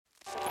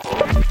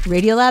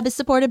Radiolab is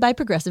supported by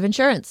Progressive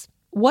Insurance.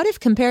 What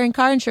if comparing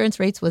car insurance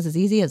rates was as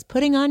easy as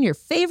putting on your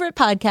favorite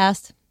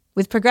podcast?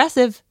 With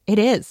Progressive, it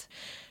is.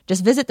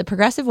 Just visit the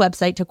Progressive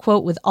website to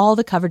quote with all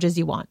the coverages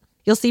you want.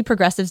 You'll see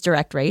Progressive's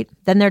direct rate.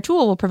 Then their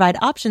tool will provide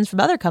options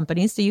from other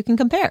companies so you can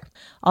compare.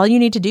 All you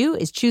need to do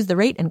is choose the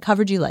rate and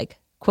coverage you like.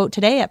 Quote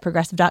today at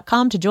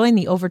Progressive.com to join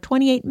the over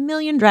 28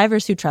 million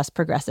drivers who trust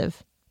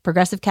Progressive.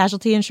 Progressive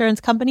Casualty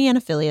Insurance Company and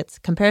Affiliates.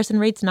 Comparison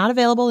rates not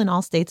available in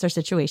all states or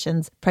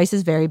situations.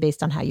 Prices vary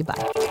based on how you buy.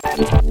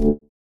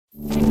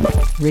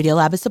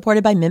 Radiolab is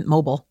supported by Mint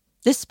Mobile.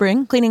 This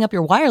spring, cleaning up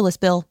your wireless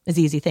bill is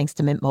easy thanks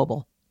to Mint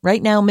Mobile.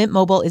 Right now, Mint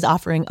Mobile is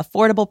offering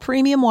affordable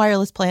premium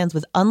wireless plans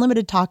with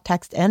unlimited talk,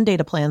 text, and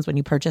data plans when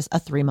you purchase a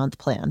 3-month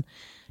plan.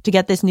 To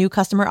get this new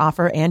customer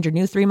offer and your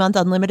new 3-month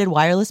unlimited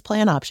wireless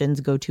plan options,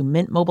 go to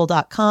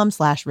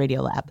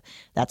mintmobile.com/Radiolab.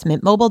 That's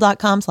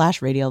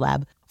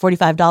mintmobile.com/Radiolab.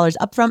 $45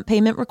 upfront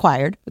payment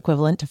required,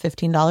 equivalent to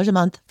 $15 a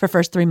month for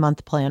first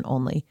 3-month plan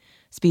only.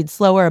 Speed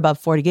slower above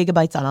 40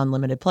 gigabytes on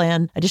unlimited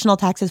plan. Additional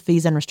taxes,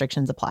 fees, and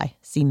restrictions apply.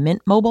 See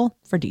Mint Mobile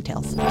for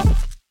details.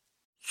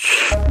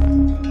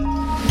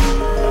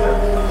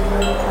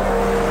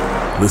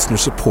 Listener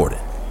supported.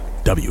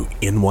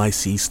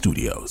 WNYC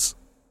Studios.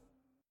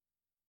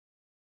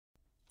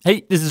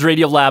 Hey, this is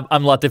Radiolab.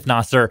 I'm Latif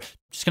Nasser.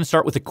 Just going to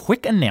start with a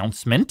quick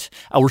announcement.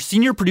 Our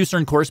senior producer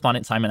and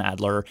correspondent, Simon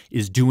Adler,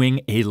 is doing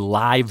a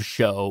live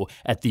show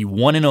at the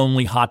one and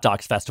only Hot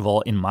Docs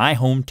Festival in my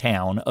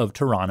hometown of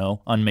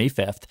Toronto on May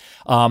 5th.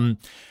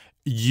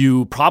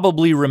 You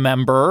probably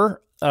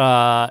remember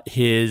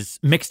his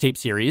mixtape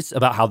series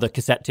about how the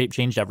cassette tape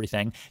changed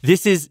everything.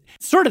 This is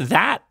sort of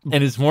that,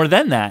 and it's more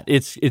than that.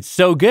 It's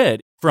so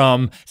good.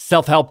 From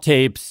self-help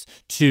tapes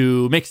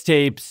to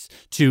mixtapes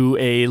to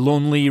a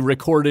lonely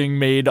recording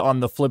made on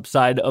the flip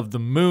side of the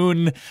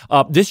moon.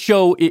 This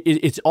show,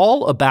 it's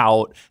all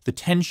about the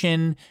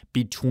tension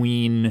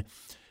between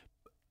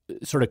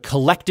sort of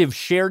collective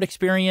shared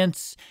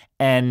experience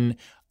and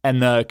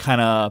the kind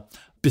of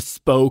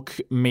bespoke,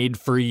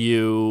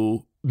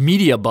 made-for-you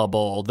media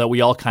bubble that we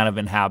all kind of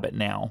inhabit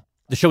now.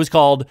 The show is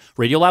called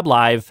Radiolab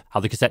Live, How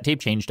the Cassette Tape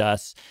Changed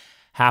Us.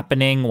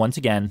 Happening once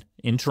again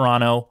in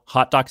Toronto,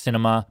 Hot Doc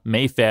Cinema,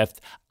 May 5th.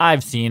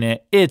 I've seen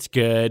it. It's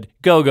good.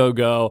 Go, go,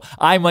 go.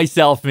 I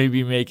myself may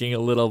be making a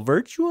little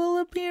virtual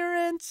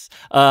appearance.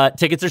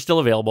 Tickets are still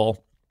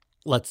available.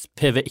 Let's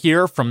pivot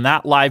here from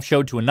that live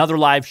show to another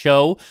live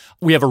show.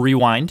 We have a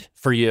rewind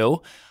for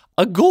you.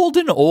 A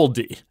golden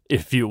oldie,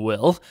 if you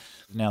will.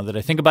 Now that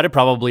I think about it,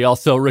 probably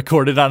also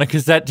recorded on a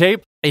cassette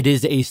tape. It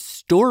is a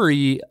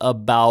story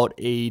about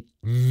a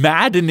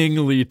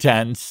maddeningly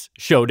tense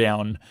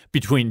showdown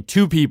between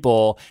two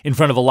people in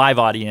front of a live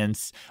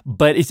audience,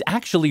 but it's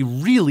actually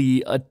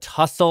really a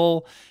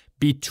tussle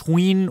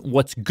between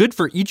what's good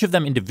for each of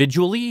them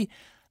individually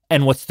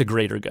and what's the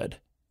greater good.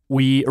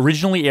 We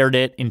originally aired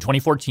it in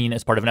 2014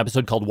 as part of an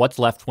episode called What's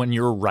Left When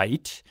You're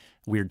Right.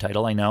 Weird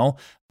title, I know.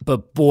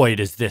 But boy,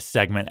 does this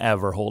segment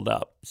ever hold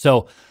up.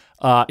 So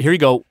here you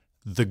go.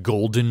 The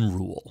Golden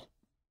Rule.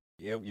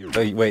 Yeah,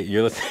 wait,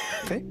 you're listening?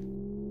 Okay.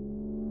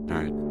 All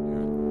right.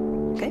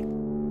 Okay.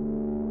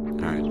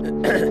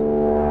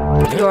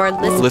 All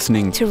right. You're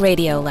Listening to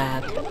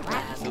Radiolab.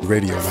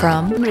 Radiolab.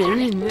 From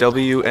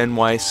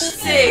WNYC.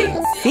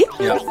 See?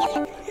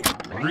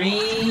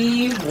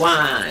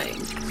 Rewind.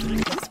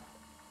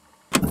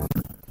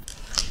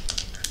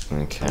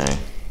 Okay.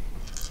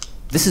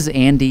 This is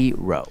Andy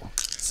Rowe.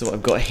 So what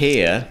I've got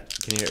here, you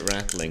can hear it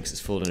rattling because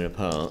it's falling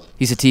apart.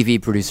 He's a TV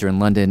producer in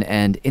London,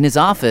 and in his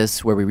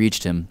office, where we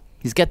reached him,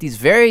 he's got these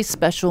very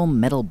special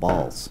metal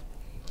balls.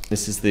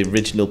 This is the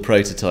original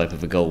prototype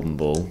of a golden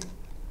ball.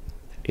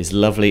 It's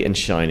lovely and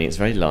shiny. It's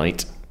very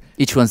light.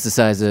 Each one's the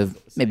size of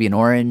maybe an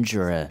orange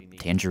or a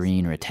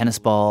tangerine or a tennis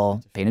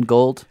ball, painted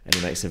gold. And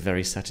it makes a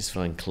very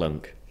satisfying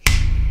clunk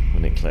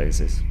when it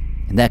closes.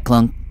 And that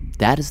clunk,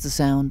 that is the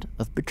sound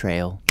of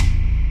betrayal.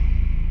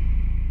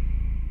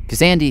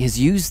 Because Andy has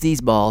used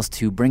these balls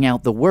to bring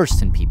out the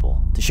worst in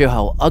people, to show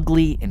how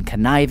ugly and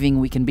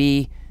conniving we can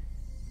be,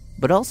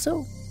 but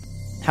also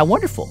how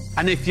wonderful.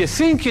 And if you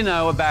think you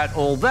know about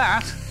all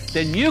that,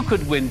 then you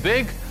could win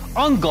big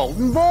on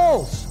golden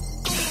balls.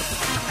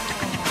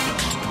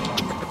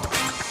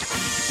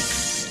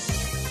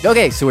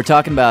 Okay, so we're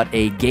talking about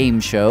a game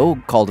show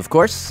called, of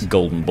course,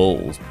 Golden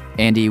Balls.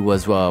 Andy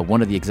was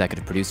one of the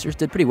executive producers,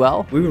 did pretty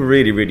well. We were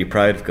really, really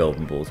proud of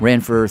Golden Balls.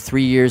 Ran for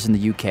 3 years in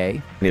the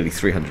UK. Nearly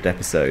 300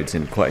 episodes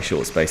in quite a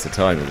short space of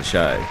time of the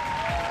show.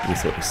 We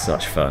thought it was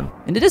such fun.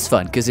 And it is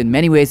fun, because in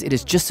many ways it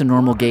is just a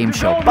normal game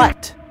show.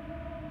 But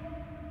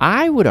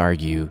I would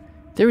argue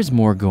there is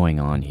more going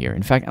on here.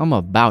 In fact, I'm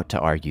about to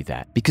argue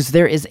that. Because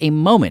there is a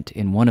moment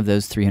in one of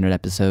those 300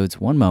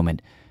 episodes, one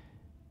moment,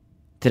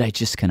 that I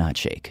just cannot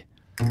shake.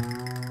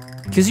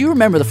 Because you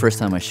remember the first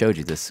time I showed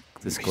you this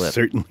clip. I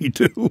certainly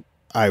do.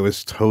 I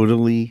was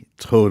totally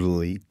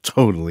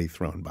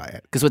thrown by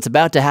it. Because what's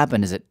about to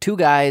happen is that two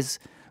guys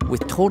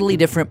with totally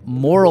different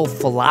moral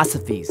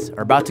philosophies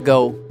are about to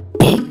go,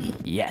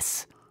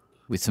 yes,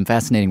 with some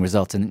fascinating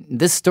results. And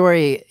this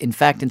story, in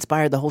fact,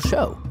 inspired the whole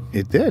show.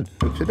 It did.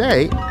 But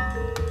today,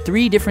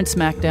 3 different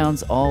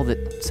smackdowns, all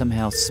that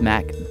somehow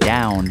smack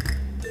down,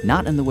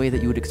 not in the way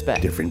that you would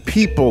expect. Different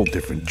people,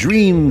 different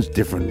dreams,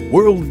 different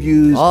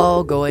worldviews.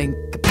 All going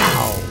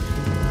kapow.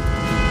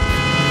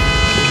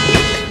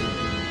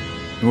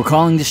 And we're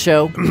calling the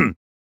show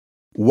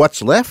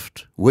What's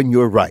Left When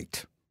You're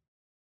Right.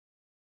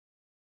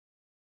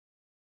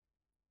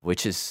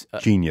 which is...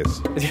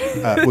 Genius.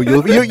 Well,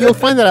 you'll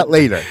find that out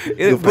later.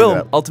 It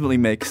will ultimately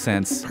make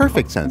sense.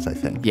 Perfect sense, I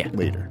think. Yeah.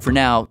 Later. For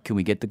now, can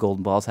we get the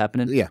golden balls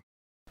happening? Yeah.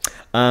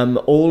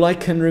 All I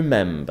can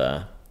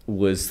remember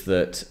was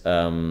that...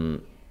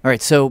 All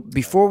right, so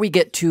before we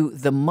get to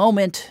the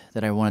moment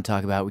that I want to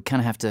talk about, we kind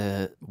of have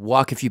to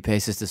walk a few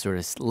paces to sort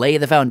of lay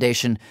the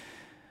foundation,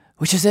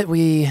 which is that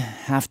we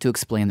have to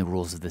explain the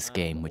rules of this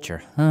game, which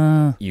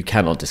are... You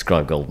cannot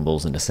describe golden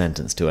balls in a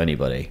sentence to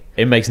anybody.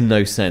 It makes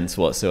no sense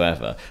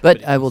whatsoever.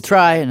 But I will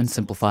try and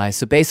simplify.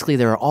 So basically,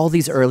 there are all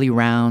these early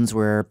rounds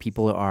where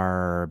people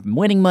are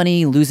winning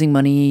money, losing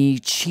money,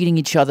 cheating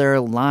each other,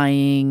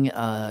 lying,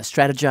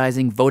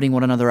 strategizing, voting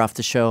one another off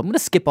the show. I'm going to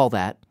skip all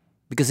that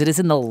because it is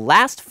in the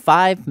last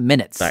 5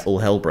 minutes. That all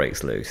hell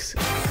breaks loose.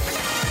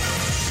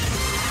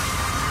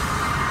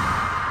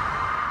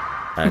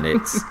 And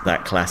it's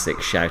that classic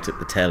shout at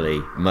the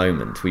telly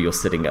moment where you're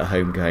sitting at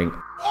home going,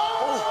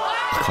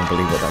 I can't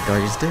believe what that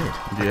guy just did.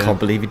 I can't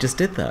believe he just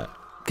did that.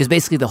 Because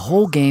basically the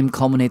whole game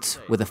culminates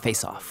with a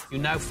face-off. You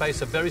now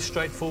face a very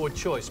straightforward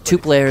choice. 2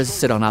 players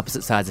sit on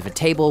opposite sides of a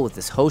table with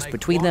this host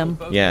between them.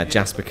 Yeah,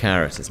 Jasper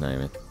Carrot, his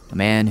name is. A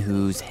man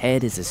whose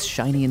head is as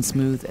shiny and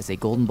smooth as a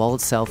golden ball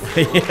itself.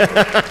 Yeah,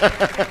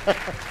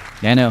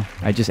 I know.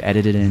 I just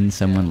edited in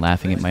someone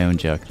laughing at my own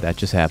joke. That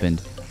just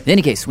happened. In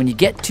any case, when you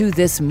get to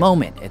this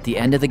moment at the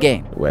end of the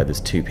game, where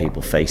there's 2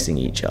 people facing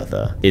each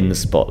other in the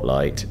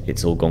spotlight,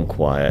 it's all gone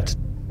quiet.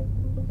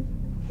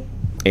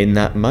 In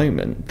that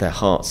moment, their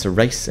hearts are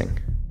racing.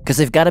 Because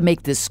they've got to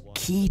make this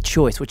key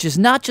choice, which is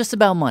not just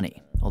about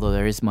money, although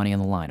there is money on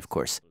the line, of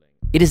course.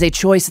 It is a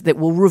choice that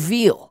will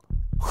reveal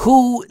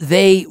who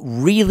they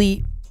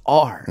really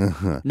are.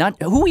 Not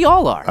who we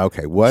all are.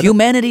 Okay, what?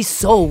 Humanity's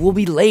soul will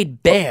be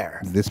laid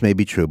bare. This may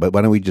be true, but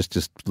why don't we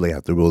just lay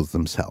out the rules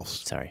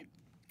themselves? Sorry.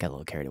 Got a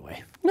little carried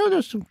away. No,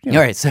 just... All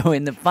right, so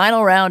in the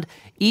final round,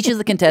 each of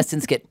the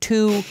contestants get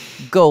 2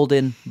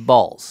 golden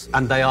balls.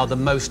 And they are the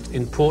most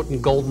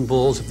important golden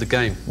balls of the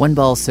game. One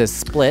ball says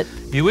split.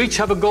 You each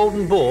have a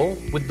golden ball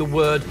with the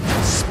word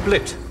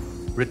split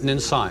written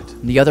inside.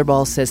 And the other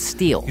ball says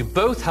steal. You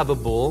both have a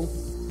ball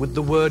with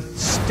the word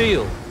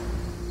steal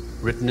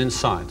written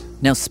inside.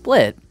 Now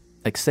split,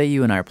 like say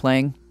you and I are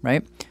playing,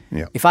 right?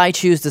 Yeah. If I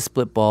choose the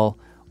split ball,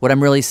 what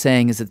I'm really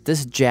saying is that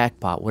this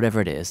jackpot, whatever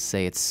it is,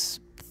 say it's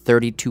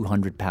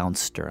 3,200 pounds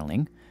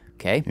sterling,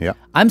 okay? Yeah.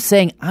 I'm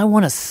saying I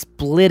want to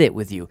split it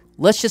with you.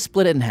 Let's just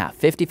split it in half,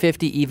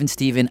 50-50, even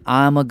Steven.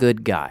 I'm a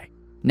good guy.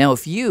 Now,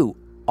 if you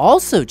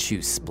also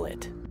choose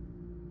split,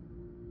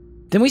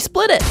 then we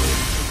split it.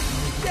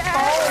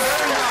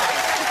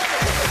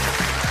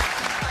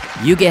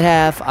 You get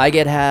half, I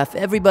get half,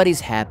 everybody's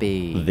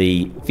happy.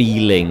 The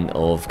feeling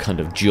of kind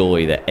of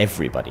joy that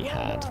everybody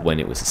had when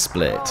it was a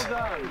split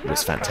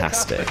was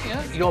fantastic.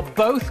 You're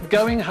both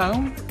going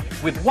home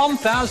with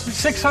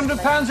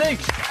 £1,600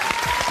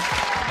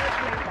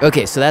 each.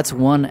 Okay, so that's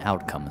one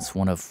outcome. It's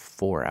one of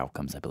 4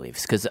 outcomes, I believe.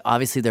 Because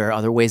obviously there are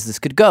other ways this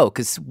could go,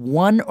 because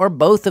one or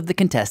both of the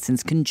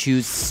contestants can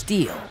choose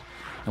steal.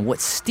 And what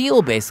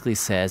steal basically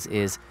says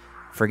is,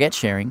 forget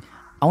sharing,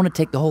 I want to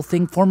take the whole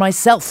thing for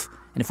myself.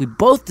 And if we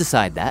both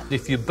decide that...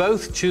 If you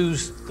both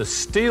choose the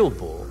steal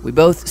ball... We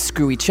both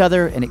screw each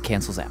other and it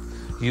cancels out.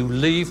 You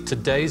leave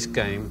today's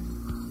game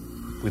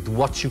with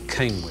what you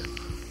came with.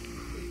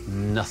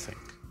 Nothing.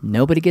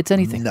 Nobody gets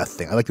anything.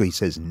 Nothing. I like the way he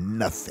says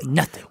nothing.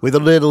 Nothing. With a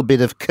little bit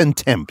of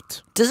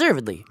contempt.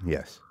 Deservedly.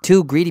 Yes.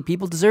 2 greedy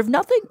people deserve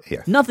nothing?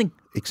 Yes. Nothing.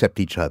 Except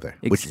each other,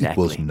 which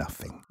equals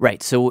nothing.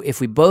 Right, so if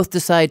we both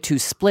decide to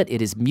split,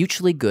 it is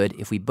mutually good.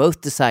 If we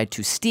both decide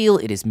to steal,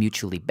 it is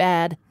mutually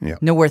bad. Yeah.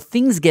 Now, where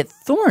things get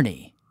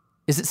thorny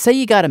is that, say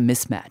you got a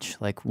mismatch,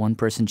 like one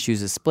person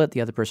chooses split,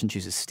 the other person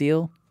chooses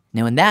steal.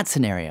 Now, in that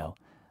scenario,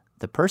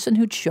 the person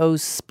who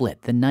chose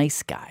split, the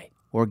nice guy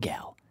or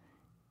gal,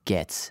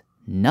 gets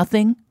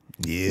nothing.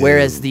 Yeah.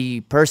 Whereas the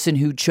person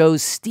who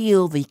chose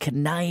steal, the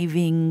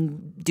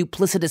conniving,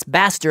 duplicitous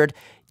bastard,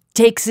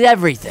 takes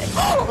everything.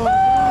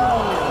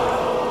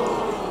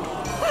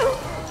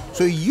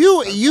 So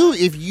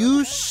if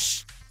you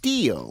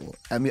steal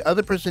and the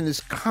other person is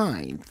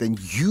kind, then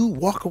you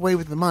walk away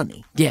with the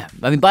money. Yeah.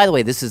 I mean, by the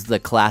way, this is the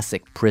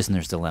classic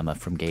prisoner's dilemma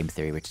from game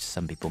theory, which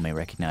some people may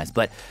recognize.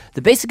 But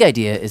the basic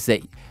idea is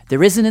that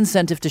there is an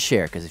incentive to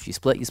share, because if you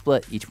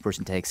split, each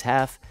person takes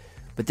half.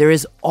 But there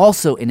is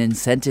also an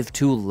incentive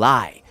to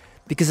lie,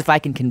 because if I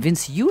can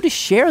convince you to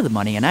share the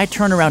money and I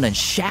turn around and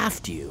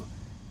shaft you,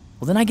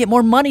 well, then I get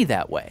more money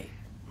that way.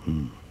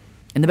 And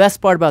the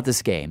best part about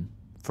this game,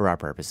 for our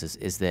purposes,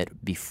 is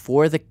that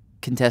before the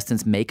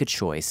contestants make a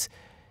choice,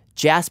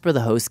 Jasper,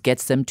 the host,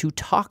 gets them to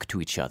talk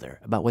to each other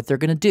about what they're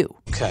going to do.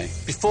 Okay,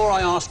 before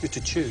I ask you to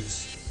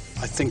choose,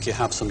 I think you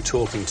have some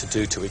talking to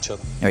do to each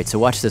other. All right, so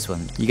watch this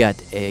one. You got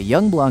a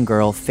young blonde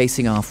girl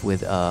facing off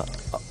with a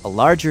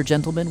larger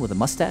gentleman with a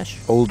mustache.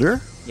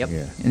 Older? Yep.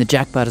 Yeah. And the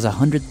jackpot is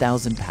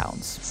 100,000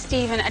 pounds.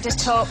 Stephen, I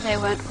just hope they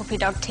weren't puppy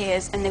dog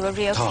tears and they were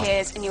real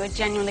tears and you were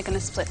genuinely going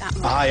to split that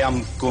money. I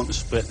am going to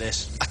split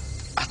this.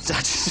 I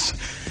just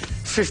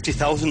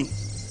 50,000.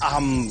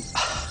 I'm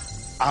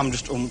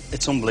just,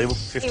 it's unbelievable.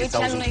 50,000. You were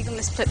genuinely going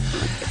to split.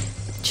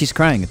 She's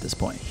crying at this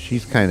point.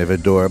 She's kind of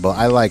adorable.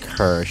 I like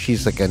her.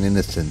 She's like an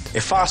innocent.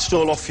 If I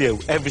stole off you,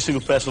 every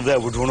single person there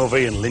would run over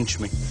here and lynch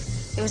me.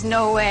 There was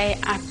no way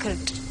I could.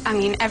 I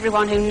mean,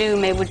 everyone who knew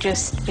me would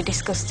just be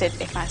disgusted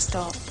if I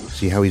stole.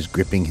 See how he's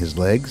gripping his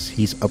legs?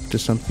 He's up to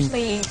something.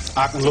 Please.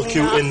 I can look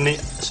you in the,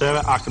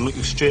 Sarah, I can look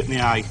you straight in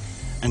the eye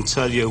and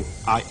tell you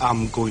I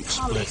am going to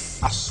split.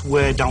 I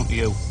swear down to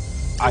you,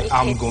 I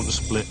am going to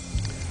split.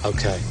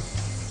 Okay.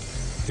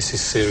 This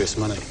is serious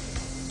money.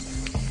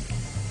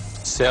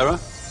 Sarah,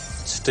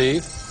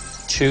 Steve,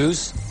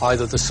 choose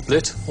either the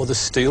split or the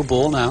steel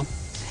ball now.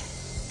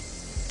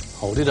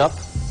 Hold it up.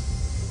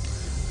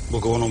 We're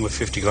going on with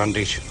 50 grand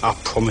each. I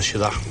promise you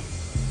that.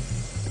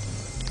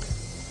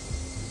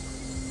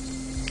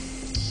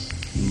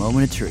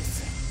 Moment of truth.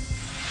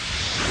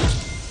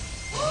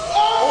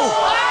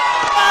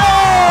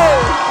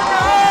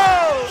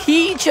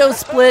 He chose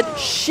split,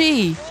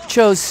 she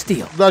chose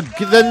steal.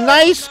 The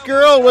nice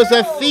girl was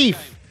a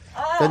thief.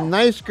 The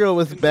nice girl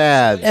was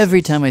bad.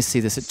 Every time I see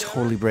this, it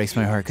totally breaks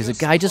my heart because a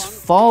guy just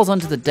falls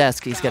onto the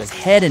desk. He's got his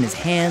head in his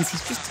hands.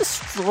 He's just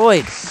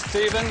destroyed.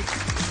 Stephen,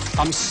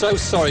 I'm so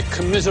sorry.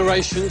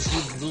 Commiserations,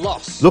 you've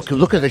lost. Look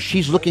at her.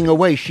 She's looking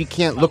away. She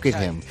can't look at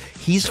him.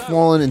 He's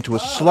fallen into a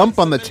slump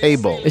on the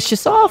table. It's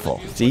just awful.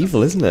 It's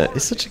evil, isn't it?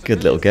 It's such a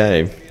good little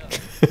game.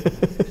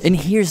 And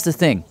here's the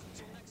thing.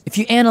 If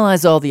you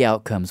analyze all the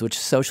outcomes, which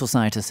social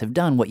scientists have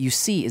done, what you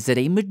see is that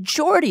a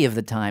majority of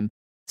the time,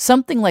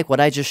 something like what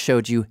I just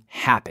showed you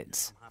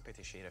happens.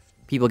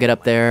 People get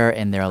up there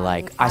and they're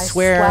like, I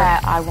swear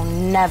I will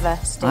never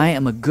steal. I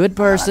am a good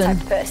person.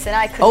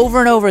 Over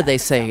and over they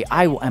say,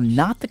 I am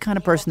not the kind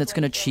of person that's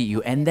going to cheat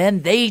you. And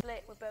then they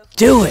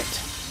do it.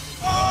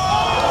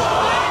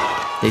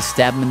 They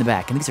stab them in the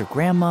back. And these are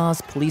grandmas,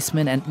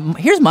 policemen. And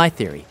here's my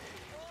theory.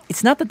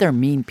 It's not that they're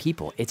mean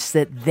people. It's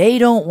that they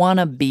don't want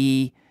to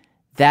be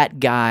that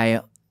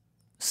guy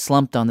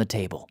slumped on the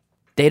table.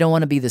 They don't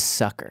want to be the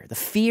sucker. The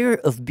fear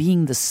of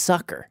being the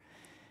sucker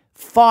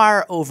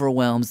far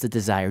overwhelms the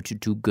desire to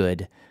do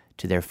good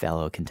to their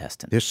fellow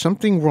contestant. There's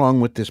something wrong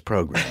with this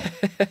program.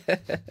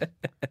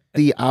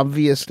 The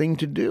obvious thing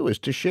to do is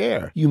to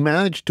share. You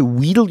manage to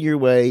wheedle your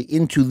way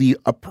into the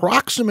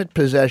approximate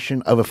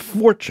possession of a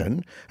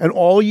fortune, and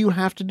all you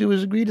have to do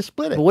is agree to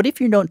split it. But what if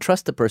you don't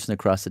trust the person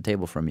across the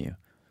table from you?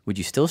 Would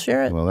you still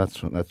share it? Well,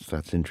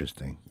 that's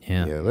interesting.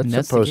 Yeah.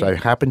 Let's suppose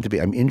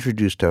I'm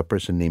introduced to a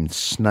person named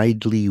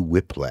Snidely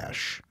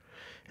Whiplash,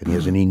 and he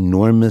has an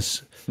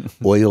enormous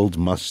oiled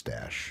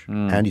mustache,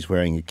 and he's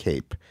wearing a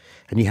cape,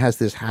 and he has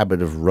this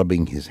habit of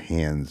rubbing his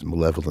hands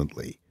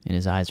malevolently. And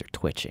his eyes are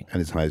twitching.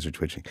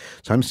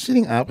 So I'm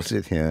sitting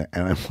opposite him,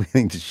 and I'm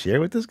waiting to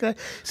share with this guy.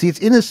 See, it's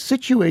in a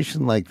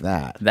situation like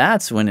that.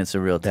 That's when it's a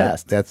real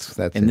test. That's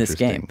in this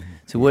game.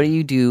 So what do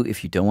you do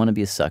if you don't want to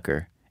be a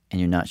sucker and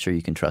you're not sure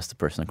you can trust the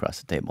person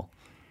across the table?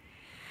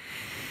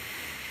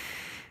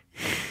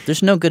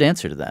 There's no good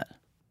answer to that.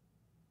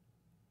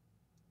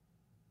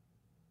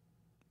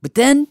 But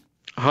then...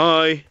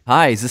 Hi,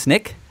 is this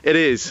Nick? it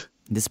is.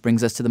 This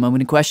brings us to the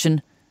moment in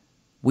question.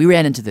 We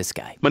ran into this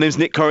guy. My name's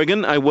Nick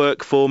Corrigan. I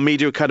work for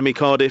Media Academy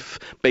Cardiff,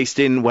 based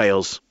in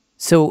Wales.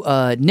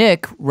 So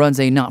Nick runs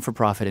a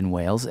not-for-profit in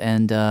Wales,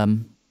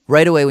 and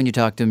right away when you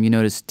talk to him, you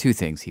notice two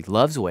things. He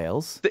loves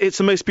Wales. It's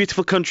the most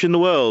beautiful country in the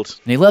world.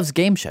 And he loves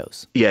game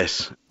shows.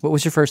 Yes. What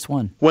was your first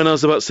one? When I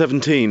was about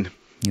 17.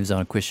 He was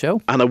on a quiz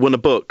show. And I won a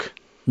book.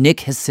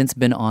 Nick has since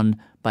been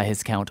on, by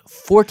his count,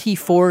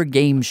 44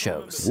 game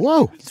shows.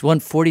 Whoa. He's won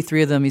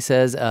 43 of them, he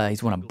says.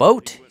 He's won a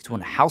boat. He's won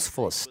a house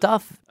full of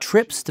stuff,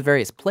 trips to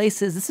various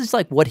places. This is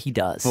like what he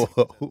does.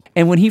 Whoa.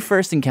 And when he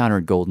first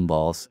encountered Golden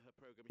Balls,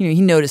 he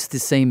noticed the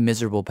same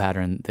miserable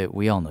pattern that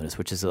we all notice,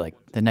 which is like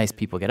the nice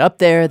people get up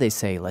there, they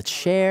say, let's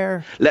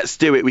share. Let's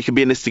do it. We can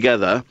be in this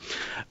together.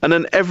 And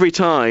then every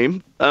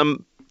time,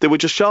 they were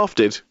just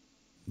shafted.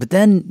 But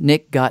then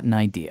Nick got an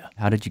idea.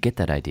 How did you get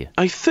that idea?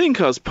 I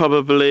think I was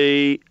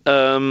probably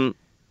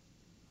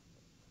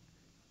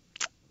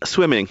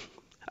swimming.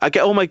 I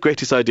get all my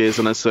greatest ideas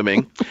when I'm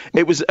swimming.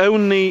 It was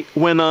only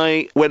when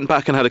I went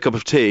back and had a cup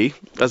of tea,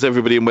 as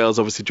everybody in Wales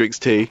obviously drinks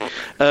tea.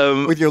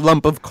 With your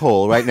lump of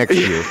coal right next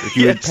to you. If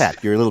you're Yes. a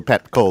pet, you're a little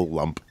pet coal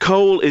lump.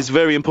 Coal is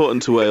very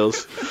important to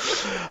Wales.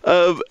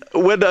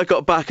 When I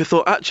got back, I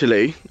thought,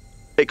 actually,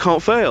 it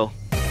can't fail.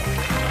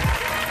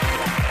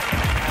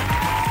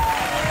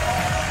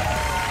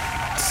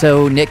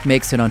 So Nick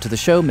makes it onto the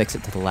show, makes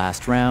it to the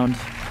last round,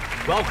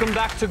 Welcome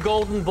back to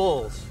Golden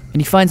Balls.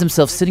 and he finds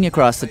himself sitting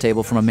across the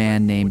table from a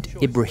man named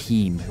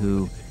Ibrahim,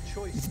 who,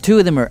 the two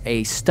of them are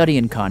a study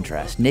in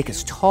contrast. Nick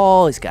is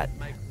tall, he's got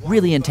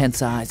really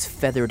intense eyes,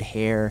 feathered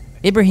hair.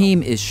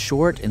 Ibrahim is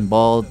short and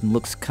bald and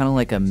looks kind of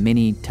like a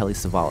mini Telly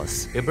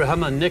Savalas.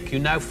 Ibrahim and Nick, you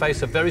now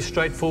face a very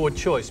straightforward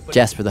choice.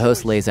 Jasper, the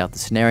host, lays out the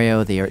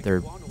scenario.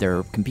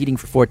 They're competing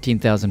for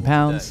 14,000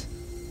 pounds.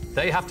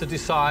 They have to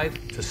decide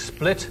to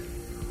split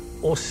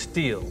or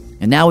steal.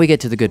 And now we get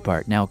to the good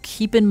part. Now,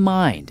 keep in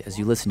mind, as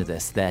you listen to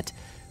this, that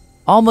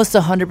almost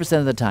 100%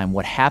 of the time,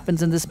 what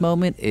happens in this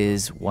moment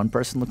is one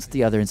person looks at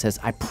the other and says,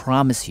 I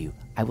promise you,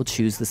 I will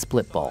choose the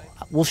split ball.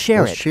 We'll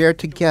share We'll it. share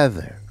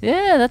together.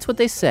 Yeah, that's what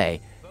they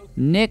say.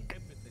 Nick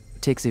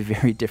takes a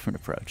very different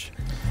approach.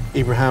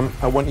 Ibrahim,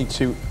 I want you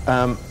to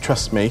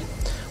trust me.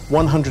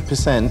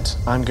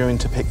 100% I'm going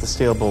to pick the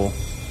steel ball.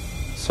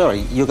 Sorry,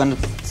 you're going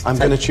to... I'm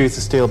going to choose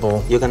the steel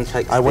ball. You're going to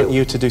take the I steel? want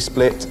you to do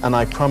split, and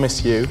I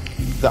promise you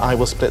that I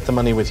will split the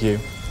money with you.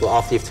 Well,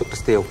 after you've took the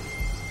steel?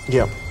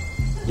 Yeah.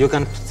 You're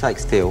going to take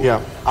steel?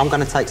 Yeah. I'm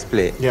going to take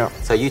split? Yeah.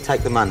 So you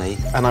take the money...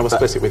 And I will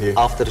split it with you.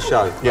 After the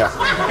show? Yeah.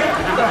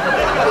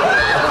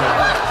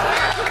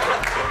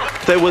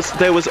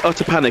 There was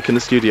utter panic in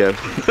the studio.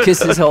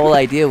 Because his whole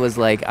idea was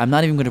like, I'm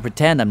not even going to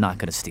pretend I'm not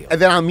going to steal. And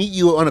then I'll meet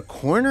you on a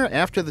corner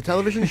after the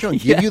television show and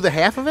give you the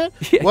half of it?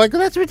 Yeah. Like,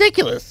 that's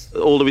ridiculous.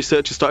 All the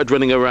researchers started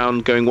running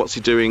around going, what's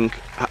he doing?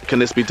 Can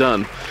this be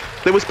done?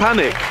 There was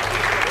panic.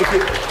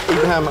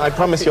 Ibrahim, I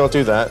promise you I'll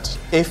do that.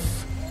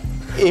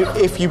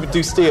 If you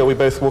do steal, we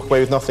both walk away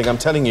with nothing. I'm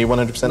telling you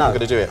 100% I'm going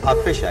to do it. I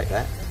appreciate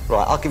that.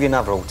 Right, I'll give you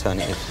another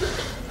alternative.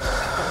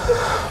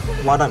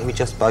 Why don't we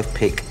just both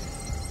pick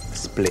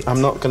split?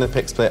 I'm not going to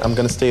pick split. I'm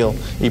going to steal.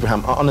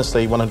 Ibrahim,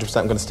 honestly, 100%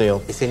 I'm going to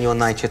steal. It's in your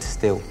nature to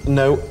steal.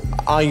 No,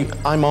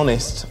 I'm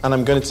honest, and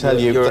I'm going to tell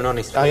you... You're an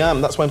honest I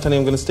am. That's why I'm telling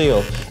you I'm going to steal.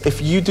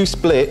 If you do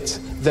split,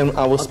 then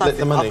I will split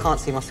the money. I can't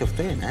see myself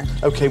doing that.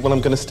 OK, well,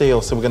 I'm going to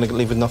steal, so we're going to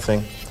leave with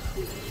nothing.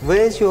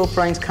 Where's your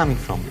brains coming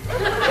from?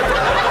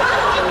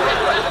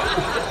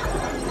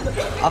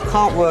 I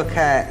can't work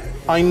out...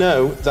 I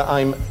know that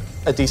I'm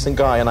a decent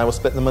guy, and I will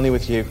split the money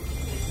with you.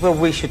 Well,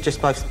 we should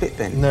just both split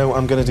then. No,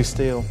 I'm going to do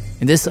steal.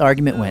 And this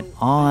argument went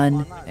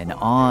on and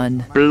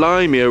on.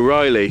 Blimey,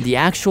 O'Reilly. The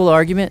actual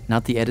argument,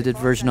 not the edited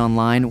version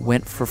online,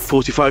 went for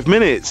 45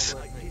 minutes.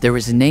 There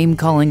was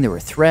name-calling, there were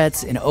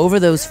threats, and over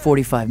those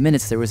 45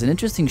 minutes, there was an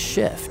interesting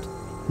shift.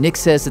 Nick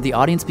says that the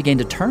audience began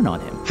to turn on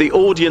him. The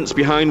audience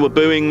behind were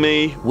booing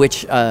me.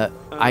 Which,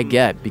 I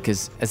get,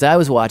 because as I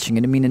was watching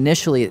it, I mean,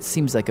 initially it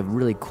seems like a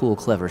really cool,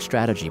 clever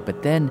strategy,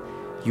 but then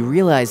you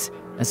realize,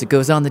 as it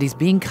goes on, that he's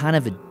being kind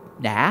of an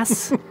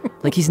ass.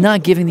 Like, he's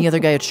not giving the other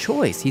guy a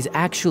choice. He's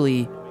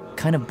actually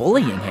kind of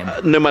bullying him.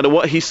 No matter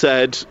what he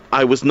said,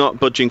 I was not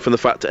budging from the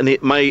fact, and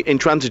my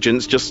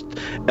intransigence just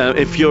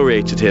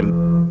infuriated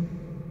him.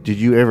 Did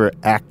you ever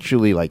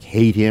actually,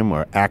 hate him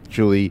or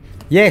actually...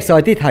 Yes,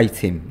 I did hate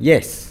him.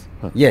 Yes.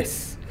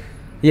 Yes,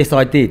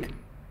 I did.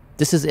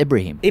 This is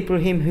Ibrahim.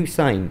 Ibrahim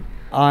Hussein.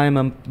 I'm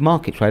a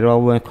market trader. I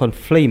work on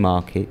flea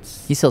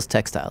markets. He sells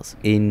textiles.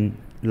 In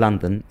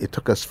London. It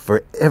took us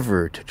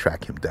forever to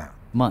track him down.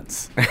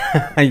 Months.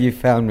 You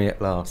found me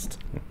at last.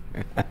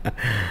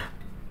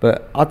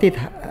 But I did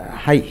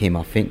hate him,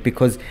 I think,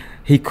 because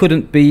you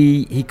couldn't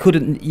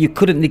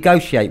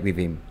negotiate with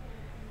him.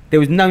 There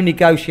was no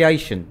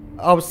negotiation.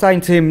 I was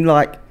saying to him,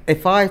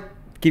 if I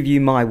give you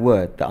my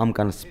word that I'm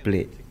going to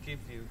split,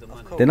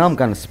 then I'm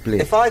going to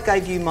split. If I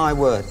gave you my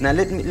word, now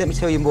let me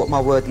tell you what my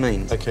word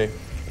means. Okay.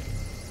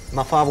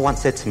 My father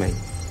once said to me,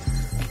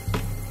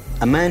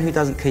 a man who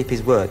doesn't keep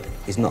his word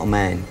is not a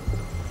man.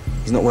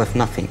 He's not worth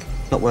nothing.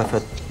 Not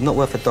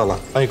worth a dollar.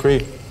 I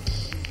agree.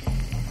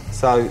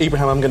 So...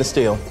 Ibrahim, I'm going to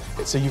steal.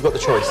 So you've got the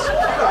choice.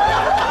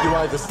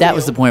 That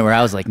was the point where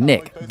I was like,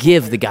 Nick,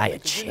 give the guy a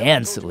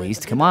chance at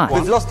least. Come on.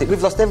 We've lost it.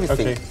 We've lost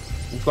everything. Okay.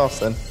 You've lost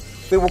then.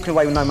 We're walking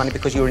away with no money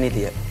because you're an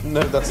idiot.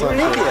 No, that's not true.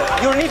 You're an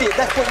idiot. You're an idiot.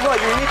 That's what you are.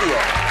 You're an idiot.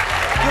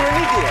 You're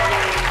an idiot.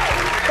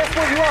 That's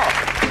what you are.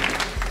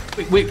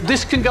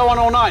 This can go on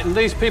all night, and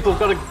these people have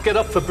got to get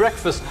up for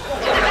breakfast.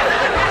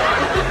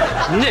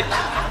 Nick,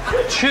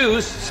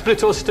 choose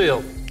split or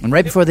steal. And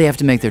right before they have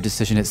to make their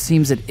decision, it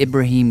seems that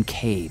Ibrahim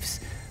caves.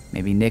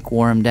 Maybe Nick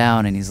wore him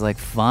down, and he's like,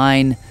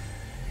 fine,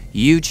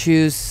 you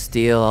choose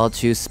steal, I'll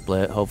choose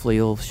split. Hopefully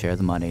you'll share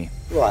the money.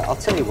 Right, I'll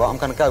tell you what, I'm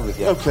going to go with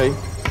you. Okay.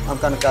 I'm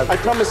going to go with I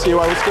promise you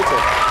I will split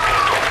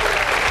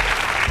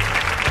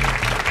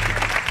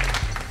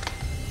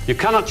it. You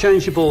cannot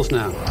change your balls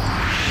now.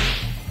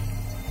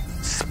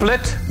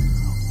 Split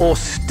or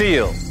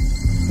steal?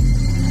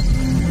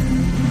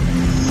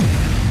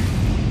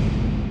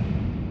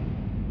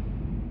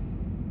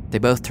 They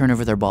both turn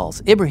over their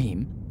balls.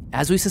 Ibrahim,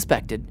 as we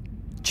suspected,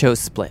 chose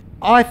split.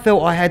 I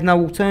felt I had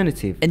no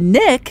alternative. And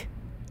Nick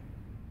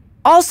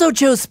also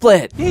chose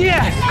split.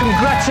 Yes!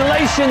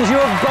 Congratulations, you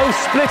have both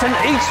split and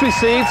each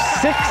received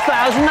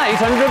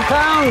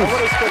 £6,800.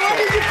 Why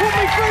did you put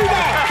me through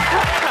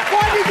that?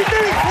 Why did you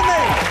do it for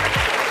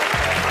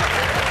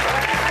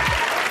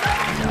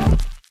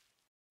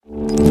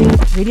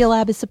me?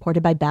 Radiolab is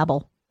supported by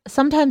Babbel.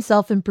 Sometimes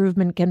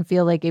self-improvement can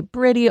feel like a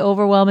pretty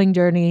overwhelming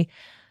journey.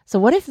 So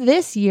what if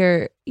this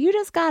year you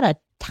just got a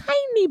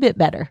tiny bit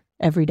better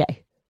every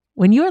day?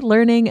 When you're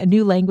learning a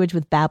new language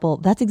with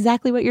Babbel, that's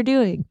exactly what you're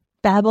doing.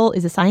 Babbel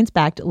is a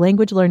science-backed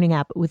language learning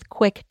app with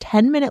quick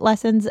 10-minute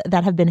lessons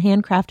that have been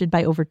handcrafted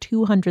by over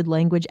 200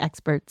 language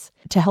experts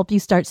to help you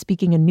start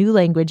speaking a new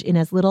language in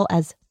as little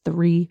as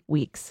 3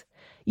 weeks.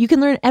 You can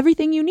learn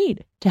everything you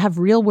need to have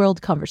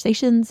real-world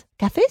conversations,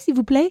 café s'il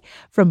vous plaît,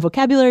 from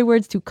vocabulary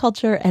words to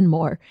culture and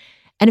more.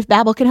 And if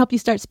Babbel can help you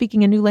start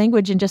speaking a new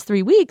language in just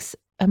 3 weeks,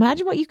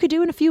 imagine what you could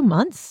do in a few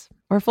months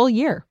or a full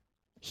year.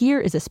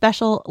 Here is a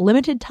special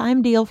limited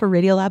time deal for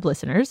Radiolab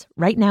listeners.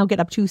 Right now, get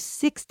up to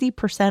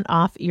 60%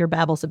 off your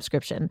Babbel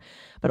subscription,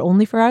 but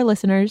only for our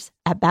listeners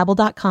at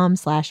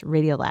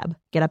babbel.com/Radiolab.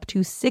 Get up to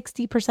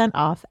 60%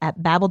 off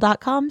at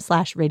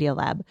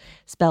babbel.com/Radiolab,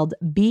 spelled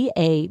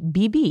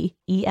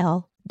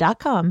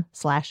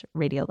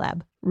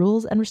BABBEL.com/Radiolab.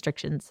 Rules and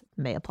restrictions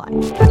may apply.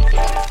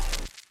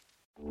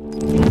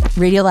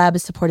 Radiolab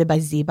is supported by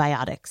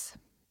ZBiotics.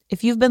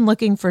 If you've been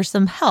looking for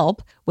some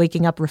help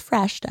waking up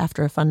refreshed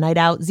after a fun night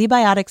out,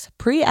 ZBiotics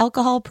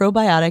Pre-Alcohol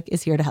Probiotic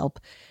is here to help.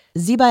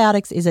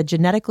 ZBiotics is a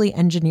genetically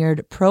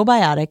engineered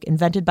probiotic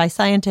invented by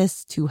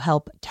scientists to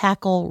help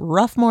tackle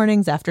rough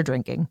mornings after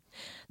drinking.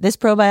 This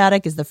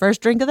probiotic is the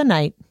first drink of the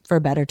night for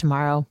a better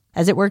tomorrow,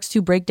 as it works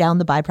to break down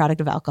the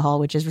byproduct of alcohol,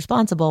 which is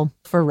responsible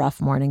for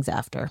rough mornings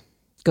after.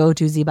 Go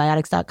to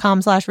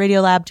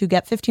zbiotics.com/Radiolab to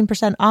get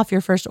 15% off your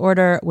first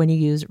order when you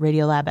use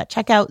Radiolab at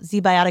checkout.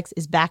 ZBiotics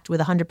is backed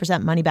with a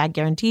 100% money-back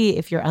guarantee.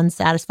 If you're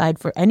unsatisfied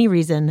for any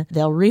reason,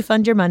 they'll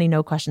refund your money,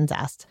 no questions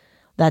asked.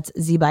 That's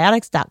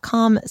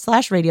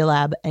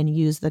zbiotics.com/Radiolab and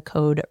use the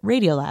code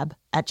Radiolab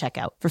at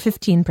checkout for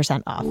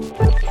 15% off.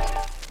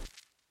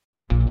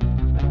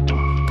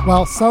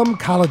 While some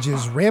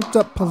colleges ramped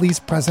up police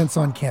presence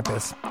on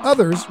campus,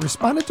 others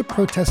responded to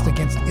protests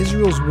against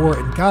Israel's war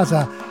in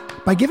Gaza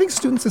by giving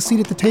students a seat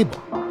at the table.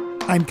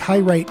 I'm Kai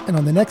Wright, and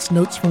on the next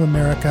Notes from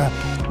America,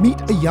 meet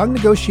a young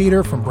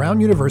negotiator from Brown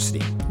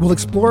University. We'll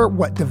explore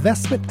what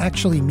divestment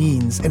actually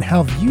means and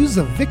how views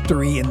of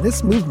victory in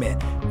this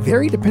movement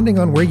vary depending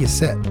on where you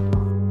sit.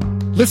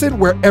 Listen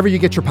wherever you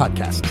get your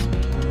podcasts.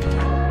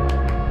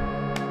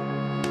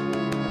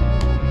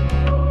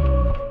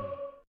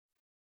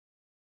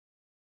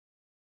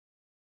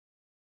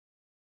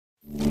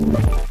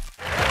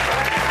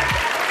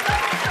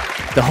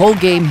 The whole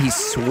game, he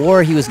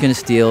swore he was going to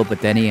steal,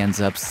 but then he ends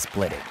up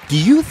splitting. Do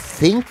you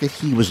think that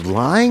he was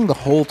lying the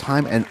whole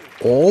time and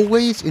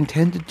always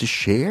intended to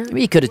share?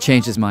 He could have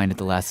changed his mind at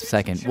the last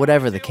second.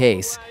 Whatever the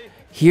case,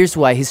 here's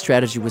why his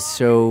strategy was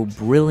so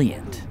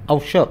brilliant. I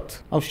was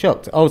shocked. I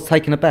was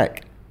taken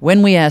aback.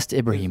 When we asked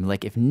Ibrahim,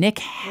 if Nick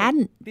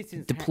hadn't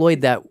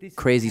deployed that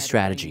crazy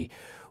strategy,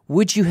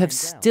 would you have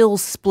still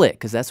split?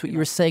 Because that's what you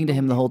were saying to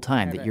him the whole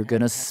time, that you're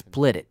going to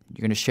split it.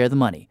 You're going to share the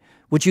money.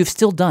 Would you have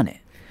still done it?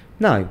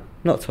 No,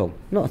 not at all.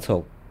 Not at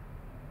all.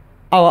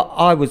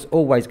 I was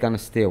always going to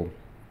steal.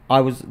 I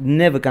was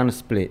never going to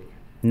split.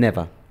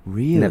 Never.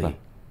 Really? Never.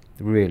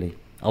 Really.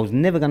 I was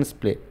never going to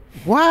split.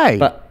 Why?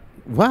 But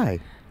why?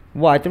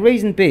 Why? The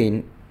reason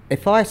being,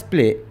 if I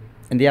split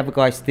and the other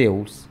guy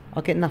steals, I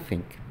get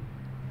nothing.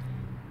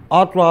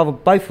 I'd rather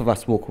both of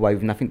us walk away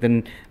with nothing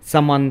than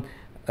someone,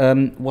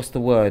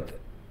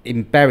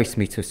 embarrass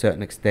me to a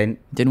certain extent.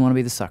 Didn't want to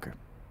be the sucker.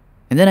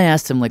 And then I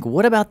asked him,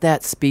 what about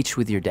that speech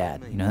with your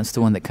dad? That's the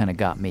one that kind of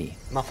got me.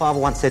 My father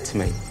once said to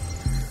me,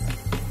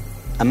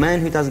 a man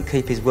who doesn't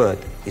keep his word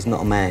is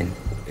not a man.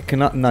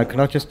 Can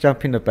I just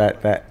jump in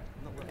about that?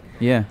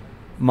 Yeah.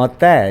 My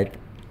dad,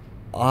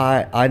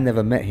 I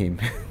never met him.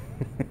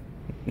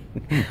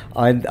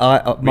 My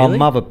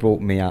mother brought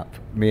me up,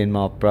 me and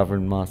my brother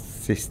and my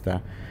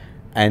sister,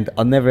 and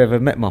I never ever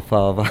met my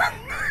father.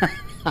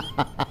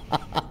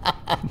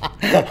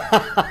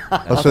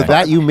 So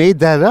that you made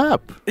that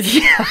up?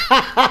 Yeah,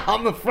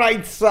 I'm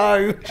afraid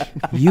so.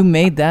 You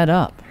made that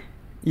up?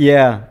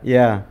 Yeah.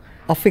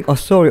 I think I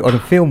saw it on a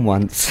film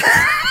once.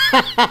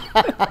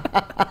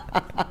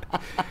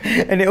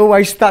 And it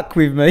always stuck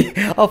with me.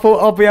 I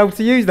thought I'll be able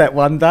to use that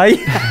one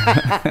day.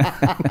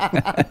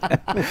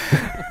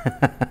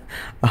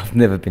 I've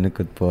never been a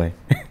good boy.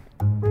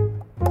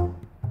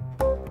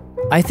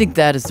 I think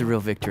that is the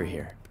real victory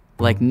here.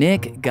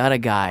 Nick got a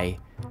guy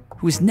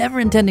who was never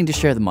intending to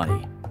share the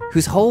money,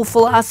 whose whole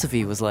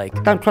philosophy was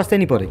don't trust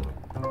anybody.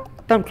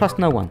 Don't trust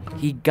no one.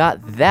 He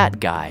got that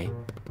guy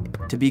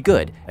to be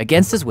good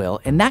against his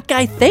will, and that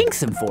guy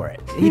thanks him for it.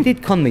 He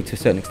did con me to a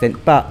certain extent,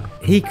 but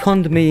he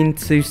conned me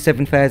into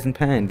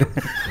 £7,000.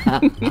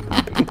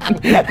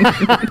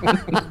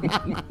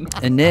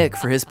 And Nick,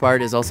 for his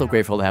part, is also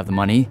grateful to have the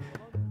money,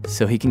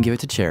 so he can give it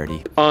to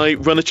charity. I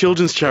run a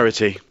children's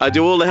charity. I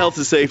do all the health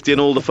and safety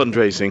and all the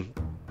fundraising.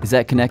 Is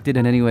that connected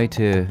in any way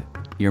to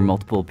your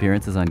multiple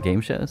appearances on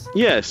game shows?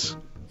 Yes.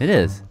 It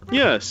is?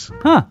 Yes.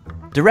 Huh.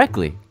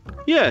 Directly?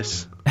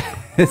 Yes.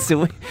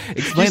 So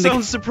explain. You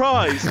sound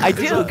surprised. I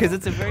do, because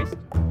it's a very...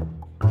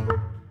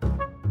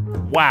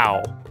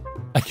 Wow.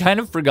 I kind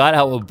of forgot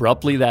how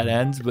abruptly that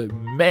ends, but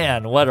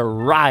man, what a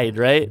ride,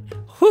 right?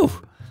 Whew.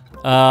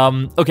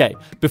 Okay,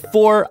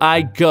 before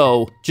I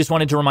go, just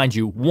wanted to remind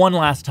you one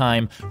last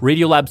time,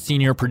 Radiolab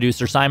senior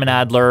producer Simon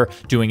Adler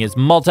doing his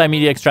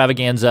multimedia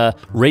extravaganza,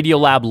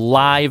 Radiolab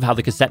Live, How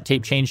the Cassette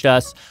Tape Changed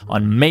Us,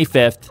 on May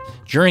 5th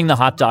during the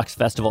Hot Docs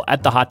Festival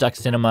at the Hot Docs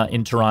Cinema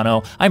in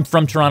Toronto. I'm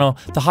from Toronto.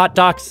 The Hot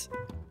Docs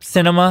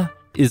Cinema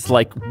is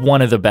like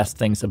one of the best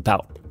things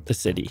about the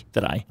city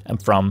that I am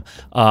from.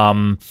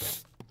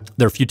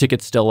 There are a few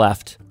tickets still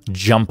left.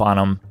 Jump on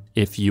them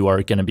if you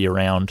are going to be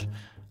around.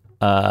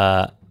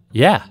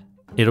 Yeah,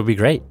 it'll be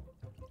great.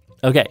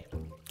 Okay,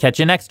 catch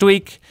you next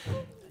week.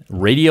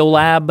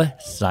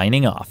 Radiolab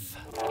signing off.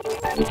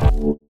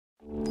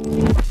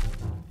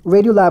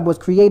 Radiolab was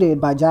created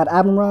by Jad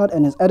Abumrad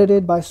and is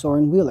edited by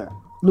Soren Wheeler.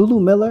 Lulu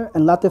Miller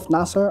and Latif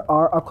Nasser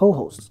are our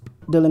co-hosts.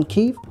 Dylan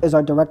Keefe is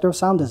our director of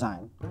sound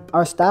design.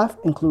 Our staff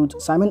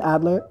includes Simon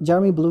Adler,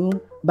 Jeremy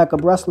Bloom, Becca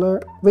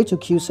Bressler, Rachel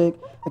Cusick,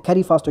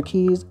 Akedi Foster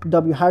Keys,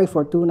 W. Harry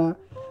Fortuna,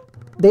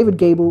 David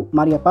Gable,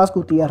 Maria Paz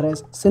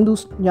Gutierrez, Sindhu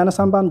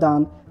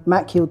Gnanasambandan,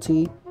 Matt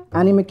Kilty,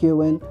 Annie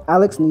McEwen,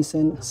 Alex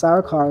Neeson,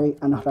 Sarah Kari,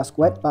 Ana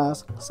Rasquet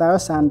Bass, Sarah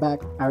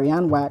Sandback,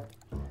 Ariane Wack,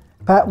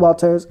 Pat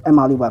Walters, and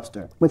Molly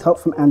Webster, with help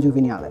from Andrew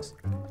Vinales.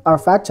 Our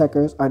fact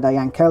checkers are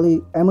Diane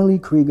Kelly, Emily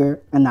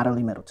Krieger, and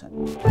Natalie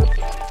Middleton.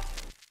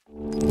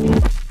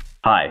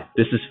 Hi,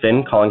 this is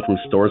Finn calling from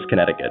Storrs,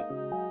 Connecticut.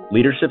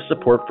 Leadership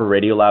support for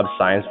Radiolab's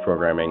science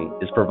programming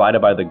is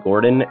provided by the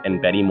Gordon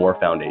and Betty Moore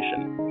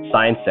Foundation,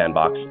 Science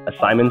Sandbox, a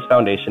Simons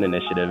Foundation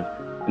initiative,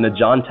 and the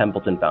John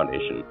Templeton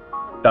Foundation.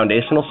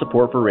 Foundational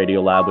support for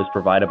Radiolab was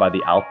provided by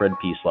the Alfred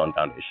P. Sloan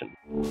Foundation.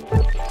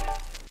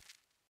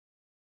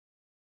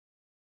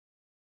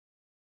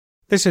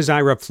 This is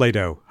Ira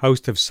Flato,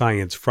 host of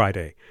Science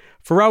Friday.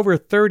 For over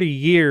 30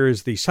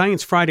 years, the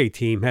Science Friday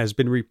team has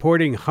been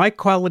reporting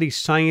high-quality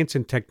science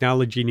and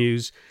technology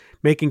news,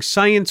 making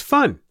science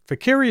fun for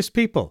curious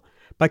people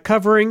by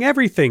covering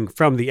everything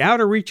from the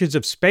outer reaches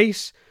of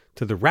space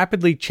to the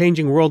rapidly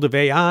changing world of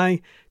AI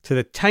to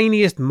the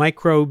tiniest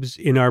microbes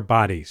in our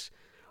bodies.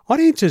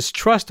 Audiences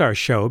trust our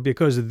show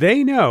because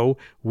they know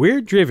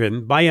we're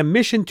driven by a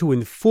mission to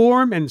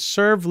inform and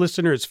serve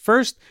listeners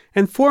first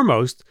and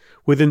foremost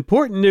with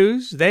important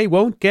news they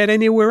won't get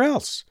anywhere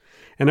else.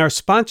 And our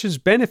sponsors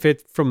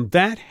benefit from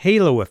that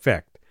halo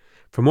effect.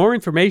 For more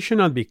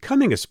information on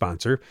becoming a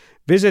sponsor,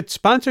 visit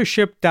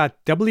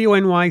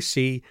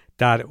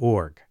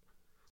sponsorship.wnyc.org.